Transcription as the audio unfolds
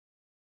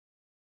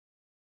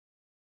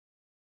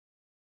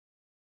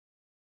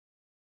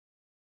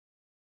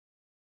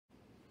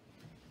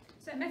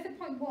So method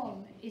point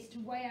 1 is to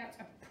weigh out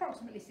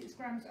approximately 6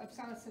 grams of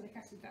salicylic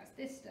acid, that's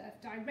this stuff,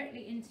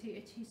 directly into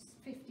a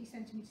 250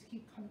 centimetres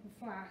cube conical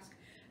flask.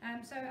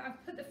 So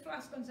I've put the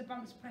flask onto a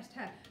balance pressed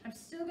head. I'm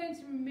still going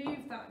to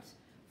remove that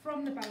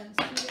from the balance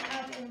to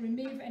add or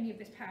remove any of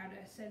this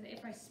powder so that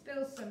if I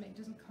spill some it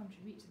doesn't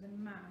contribute to the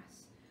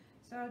mass.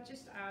 So I'll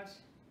just add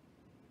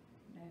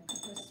a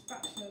couple of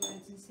spatula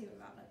loads and see what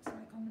that looks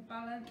like on the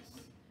balance.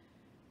 So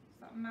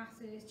that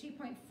mass is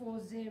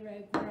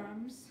 2.40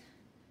 grams.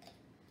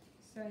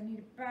 So I need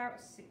about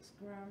 6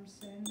 grams,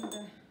 so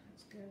another,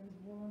 let's go with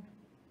 1,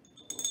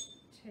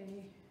 2,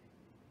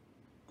 3.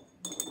 Let's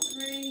have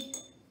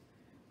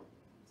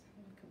a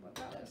look at what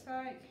that looks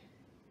like.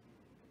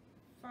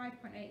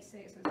 5.86,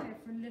 let's go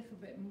for a little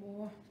bit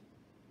more.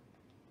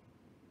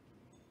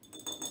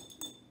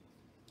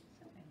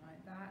 Something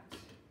like that. So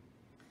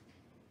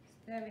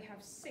there we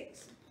have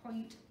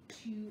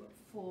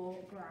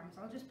 6.24 grams.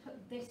 I'll just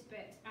put this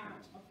bit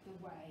out of the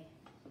way.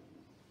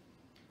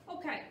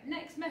 Okay,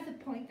 next method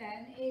point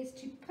then is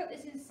to put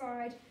this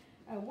inside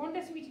a 1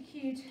 decimetre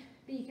cubed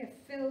beaker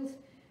filled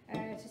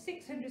to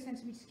 600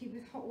 centimetres cubed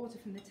with hot water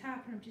from the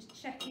tap, and I'm just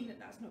checking that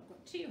that's not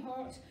got too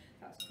hot.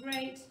 That's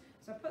great.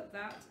 So I put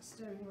that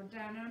stirring rod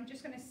down, and I'm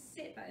just going to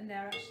sit that in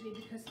there actually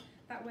because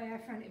that way I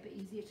find it a bit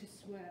easier to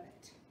swirl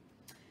it.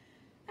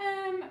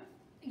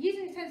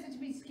 Using a 10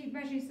 centimetres cube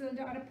measuring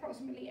cylinder, add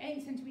approximately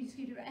 8 centimetres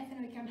cubed of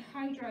ethanoic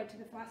anhydride to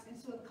the flask and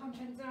swirl the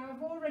contents. Now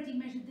I've already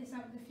measured this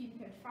out with the fume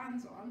code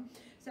fans on,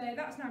 so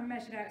that's now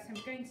measured out, so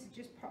I'm going to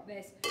just pop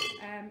this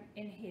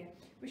in here.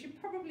 We should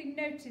probably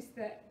notice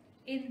that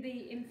in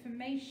the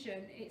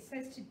information it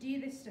says to do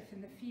this stuff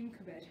in the fume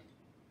cupboard,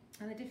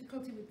 and the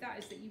difficulty with that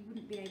is that you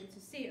wouldn't be able to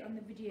see it on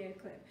the video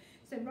clip.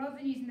 So rather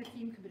than using the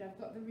fume cupboard, I've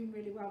got the room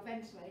really well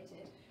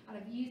ventilated, and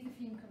I've used the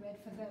fume cupboard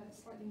for the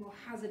slightly more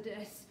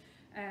hazardous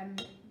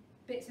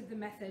bits of the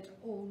method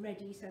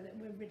already, so that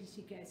we're ready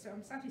to go. So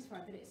I'm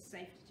satisfied that it's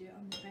safe to do it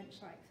on the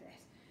bench like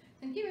this.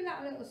 And giving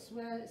that a little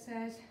swirl, it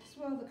says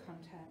swirl the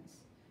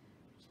contents.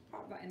 Just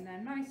pop that in there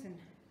nice and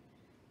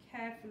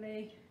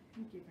carefully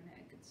and giving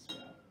it a good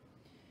swirl.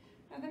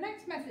 Now the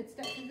next method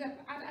steps is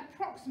add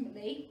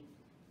approximately,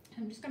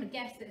 I'm just going to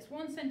guess this,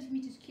 1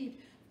 centimetres cubed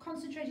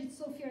concentrated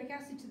sulfuric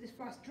acid to this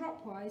flask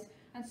dropwise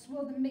and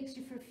swirl the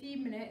mixture for a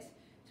few minutes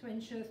to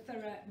ensure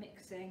thorough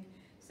mixing.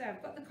 So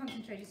I've got the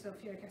concentrated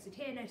sulfuric acid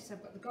here. Notice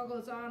I've got the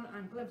goggles on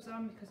and gloves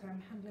on because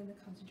I'm handling the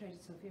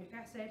concentrated sulfuric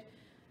acid.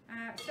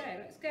 So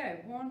let's go.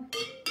 1.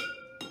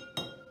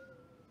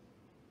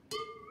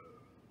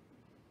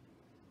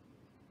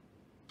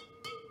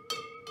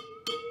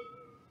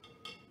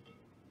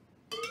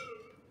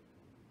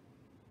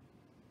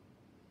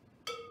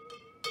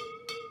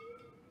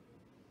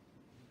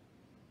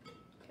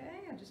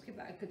 Okay, I'll just give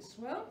that a good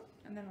swirl,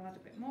 and then I'll add a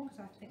bit more because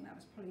I think that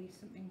was probably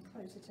something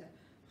closer to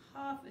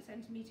half a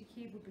centimetre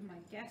cube would be my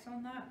guess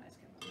on that. Let's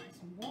get that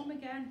nice and warm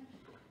again,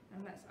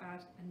 and let's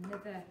add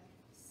another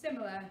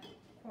similar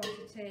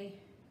quantity,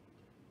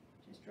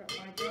 just drop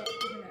by drop,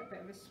 giving it a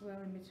bit of a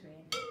swirl in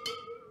between.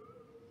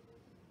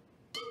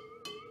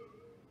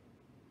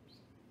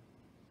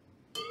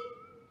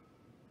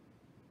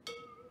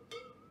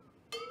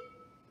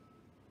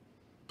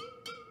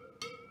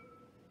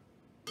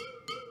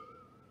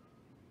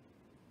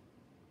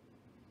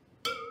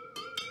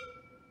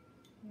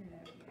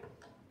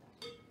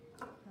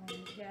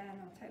 Again,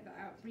 I'll take that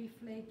out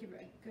briefly, give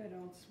it a good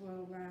old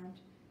swirl round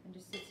and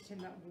just sit it in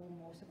that warm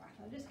water bath.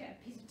 I'll just get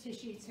a piece of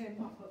tissue to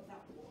mop up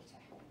that water.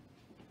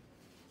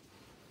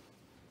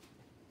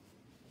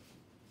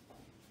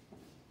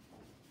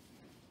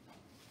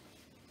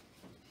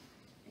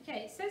 Okay,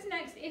 it says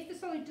next, if the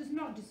solid does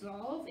not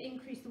dissolve,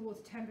 increase the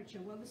water temperature.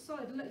 Well, the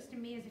solid looks to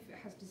me as if it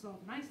has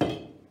dissolved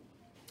nicely.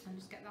 I'll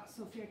just get that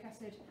sulfuric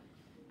acid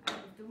out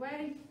of the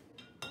way.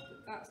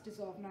 That's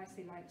dissolved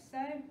nicely like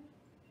so.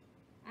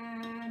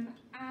 And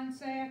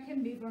so I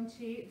can move on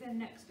to the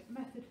next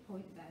method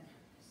point then.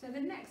 So the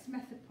next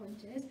method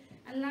point is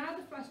allow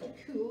the flask to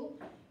cool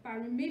by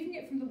removing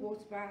it from the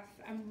water bath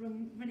and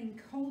running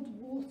cold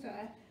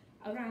water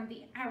around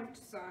the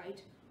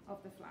outside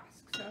of the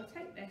flask. So I'll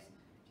take this,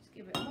 just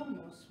give it one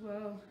more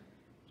swirl,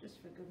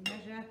 just for good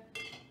measure,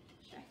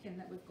 checking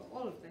that we've got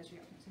all of those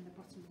reactants in the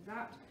bottom of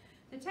that.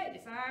 So take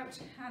this out,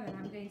 and then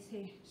I'm going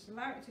to just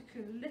allow it to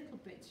cool a little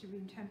bit to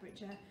room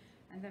temperature,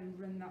 and then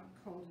run that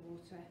cold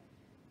water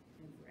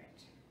over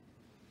it.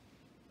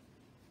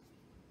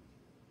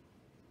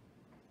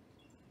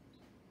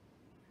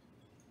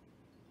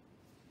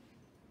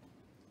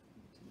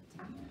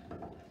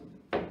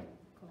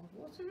 Cold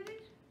water in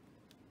it.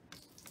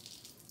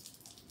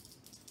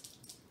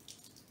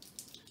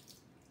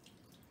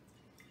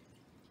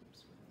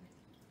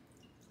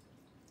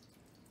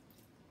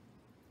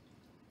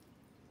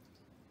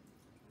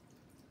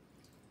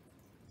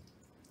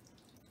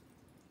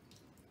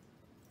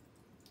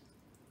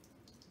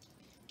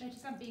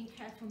 Notice I'm being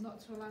careful not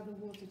to allow the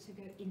water to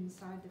go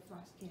inside the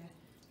flask here,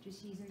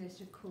 just using this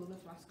to cool the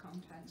flask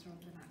contents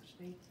rather than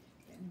actually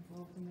getting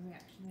involved in the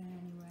reaction in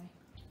any way.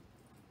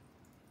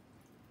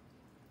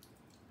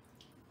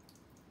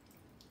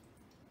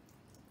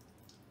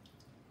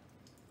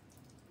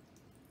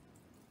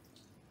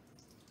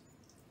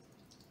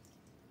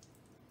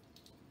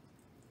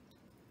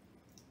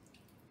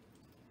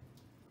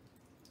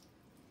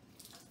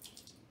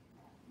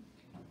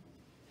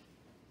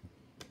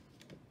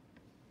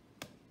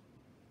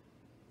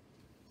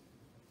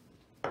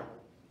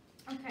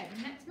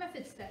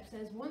 Method step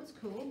says, once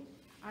cool,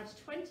 add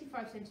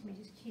 25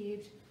 centimetres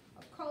cubed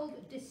of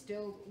cold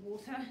distilled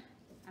water,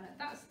 and at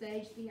that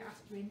stage the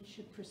aspirin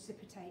should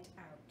precipitate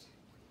out.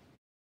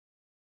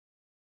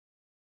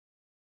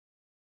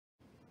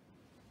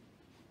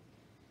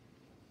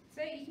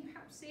 So you can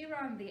perhaps see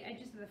around the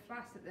edges of the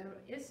flask that there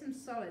is some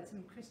solids,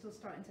 some crystals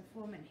starting to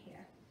form in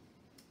here.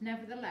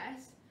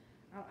 Nevertheless,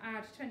 I'll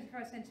add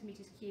 25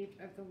 centimetres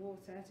cubed of the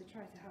water to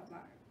try to help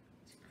that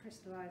to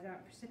crystallise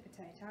out,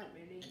 precipitate out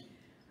really.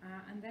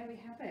 And there we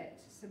have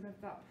it, some of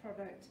that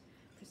product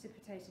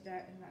precipitated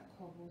out in that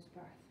cobbles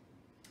bath.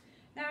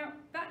 Now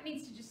that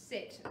needs to just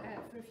sit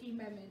for a few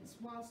moments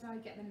whilst I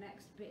get the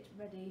next bit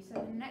ready.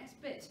 So the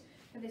next bit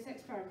for this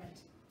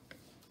experiment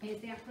is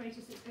the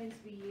apparatus that's going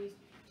to be used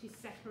to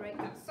separate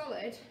that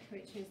solid,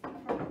 which is the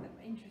product that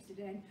we're interested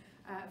in,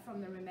 from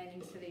the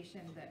remaining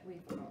solution that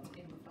we've got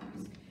in the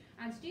flask.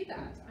 And to do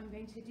that, I'm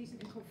going to do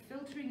something called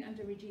filtering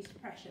under reduced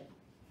pressure.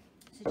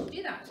 So to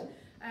do that,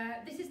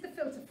 this is the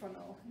filter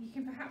funnel. You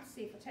can perhaps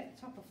see, if I take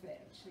the top off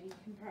it, actually, you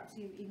can perhaps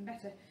see even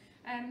better.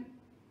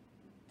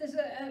 There's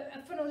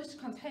a funnel, just a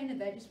container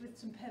there, just with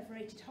some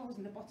perforated holes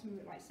in the bottom of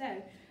it, like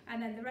so,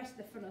 and then the rest of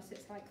the funnel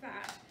sits like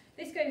that.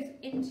 This goes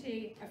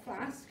into a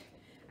flask,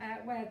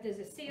 where there's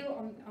a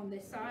seal on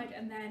this side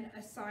and then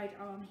a side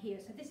arm here.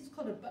 So this is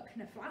called a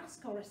Buchner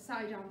flask or a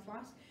side arm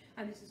flask,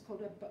 and this is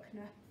called a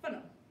Buchner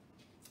funnel.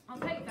 I'll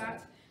take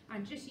that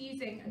and just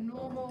using a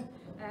normal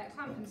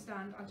clamp and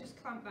stand, I'll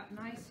just clamp that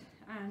nice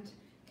and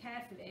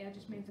carefully. I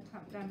just move the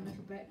clamp down a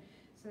little bit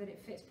so that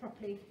it fits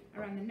properly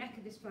around the neck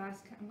of this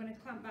flask. I'm going to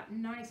clamp that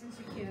nice and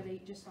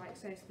securely, just like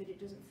so that it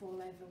doesn't fall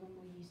over when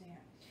we're using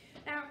it.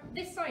 Now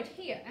this side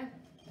here,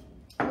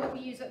 what we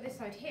use at this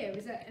side here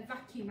is a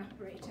vacuum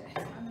apparatus,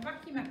 and the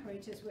vacuum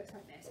apparatus works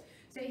like this.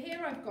 So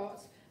here I've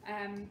got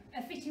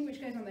a fitting which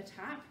goes on the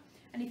tap,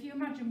 and if you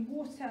imagine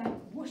water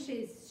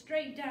whooshes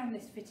straight down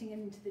this fitting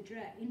into the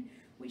drain,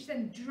 which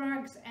then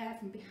drags air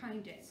from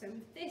behind it. So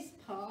if this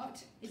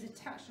part is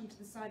attached onto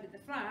the side of the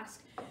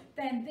flask,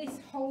 then this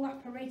whole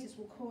apparatus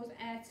will cause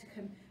air to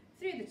come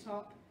through the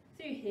top,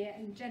 through here,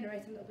 and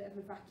generate a little bit of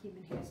a vacuum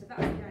in here. So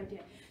that's the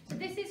idea. So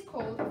this is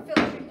called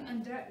filtering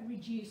under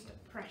reduced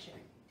pressure.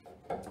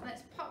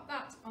 Let's pop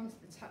that onto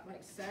the tap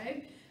like so.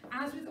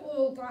 As with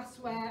all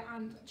glassware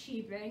and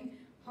tubing,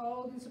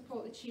 hold and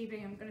support the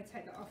tubing. I'm going to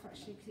take that off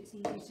actually because it's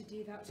easier to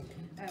do that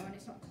when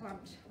it's not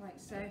clamped like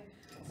so.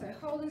 So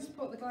hold and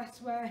support the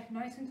glassware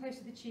nice and close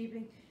to the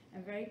tubing,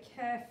 and very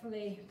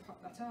carefully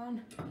pop that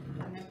on,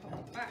 and then pop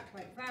it back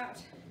like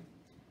that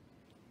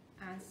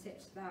and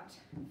sit that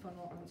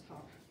funnel on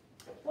top.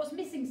 What's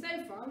missing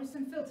so far is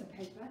some filter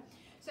paper.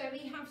 So we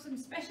have some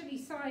specially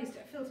sized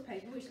filter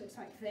paper which looks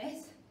like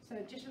this. So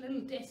just a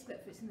little disc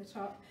that fits in the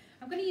top.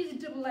 I'm going to use a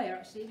double layer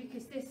actually,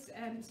 because this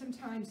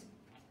sometimes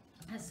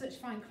has such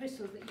fine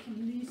crystals that you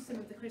can lose some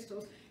of the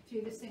crystals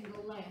through the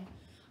single layer.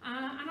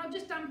 And I'll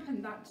just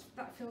dampen that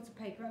filter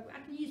paper. I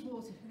can use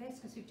water for this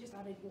because we've just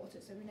added water,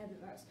 so we know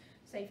that that's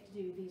safe to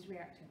do these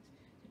reactants.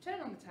 So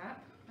turn on the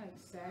tap like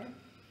so,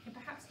 and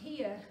perhaps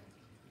hear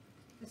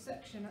the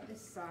suction at this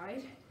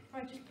side. If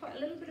I just put a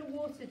little bit of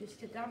water just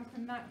to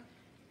dampen that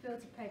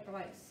filter paper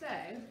like so,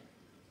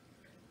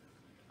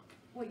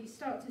 what you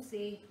start to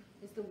see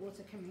is the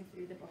water coming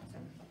through the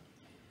bottom.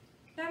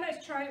 Now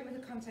let's try it with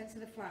the contents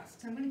of the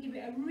flask. So I'm going to give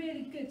it a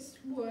really good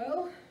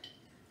swirl,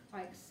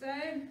 like so,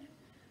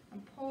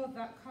 and pour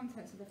that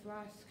contents of the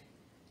flask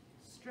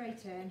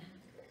straight in,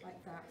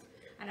 like that.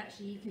 And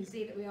actually you can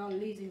see that we are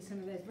losing some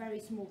of those very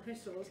small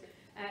crystals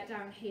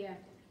down here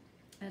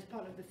as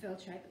part of the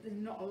filtrate, but there's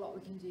not a lot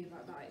we can do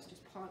about that. It's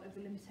just part of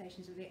the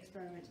limitations of the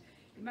experiment.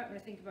 You might want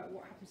to think about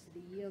what happens to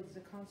the yield as a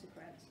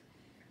consequence.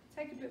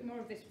 Take a bit more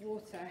of this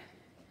water,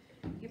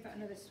 give that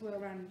another swirl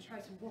around, and try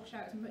to wash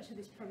out as much of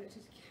this product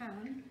as you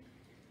can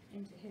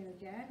into here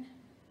again,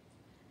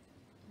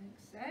 like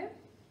so.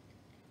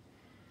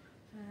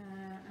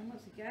 And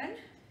once again,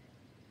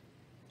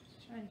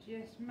 just try and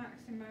just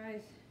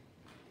maximise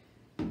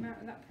the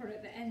amount of that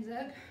product that ends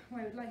up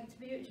where we'd like it to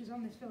be, which is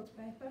on this filter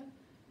paper,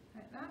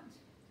 like that.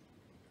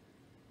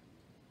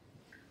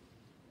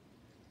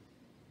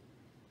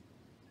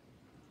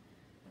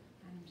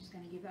 And I'm just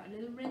going to give that a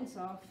little rinse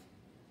off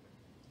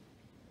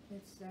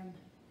with some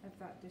of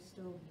that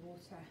distilled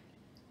water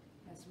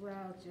as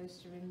well,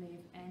 just to remove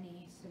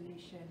any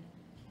solution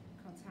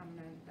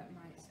contaminant that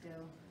might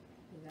still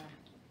be there.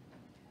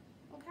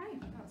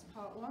 Okay, that's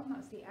part one.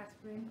 That's the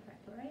aspirin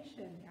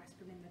preparation. The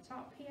aspirin in the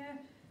top here,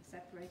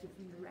 separated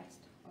from the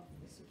rest of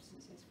the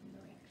substances from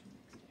the reaction.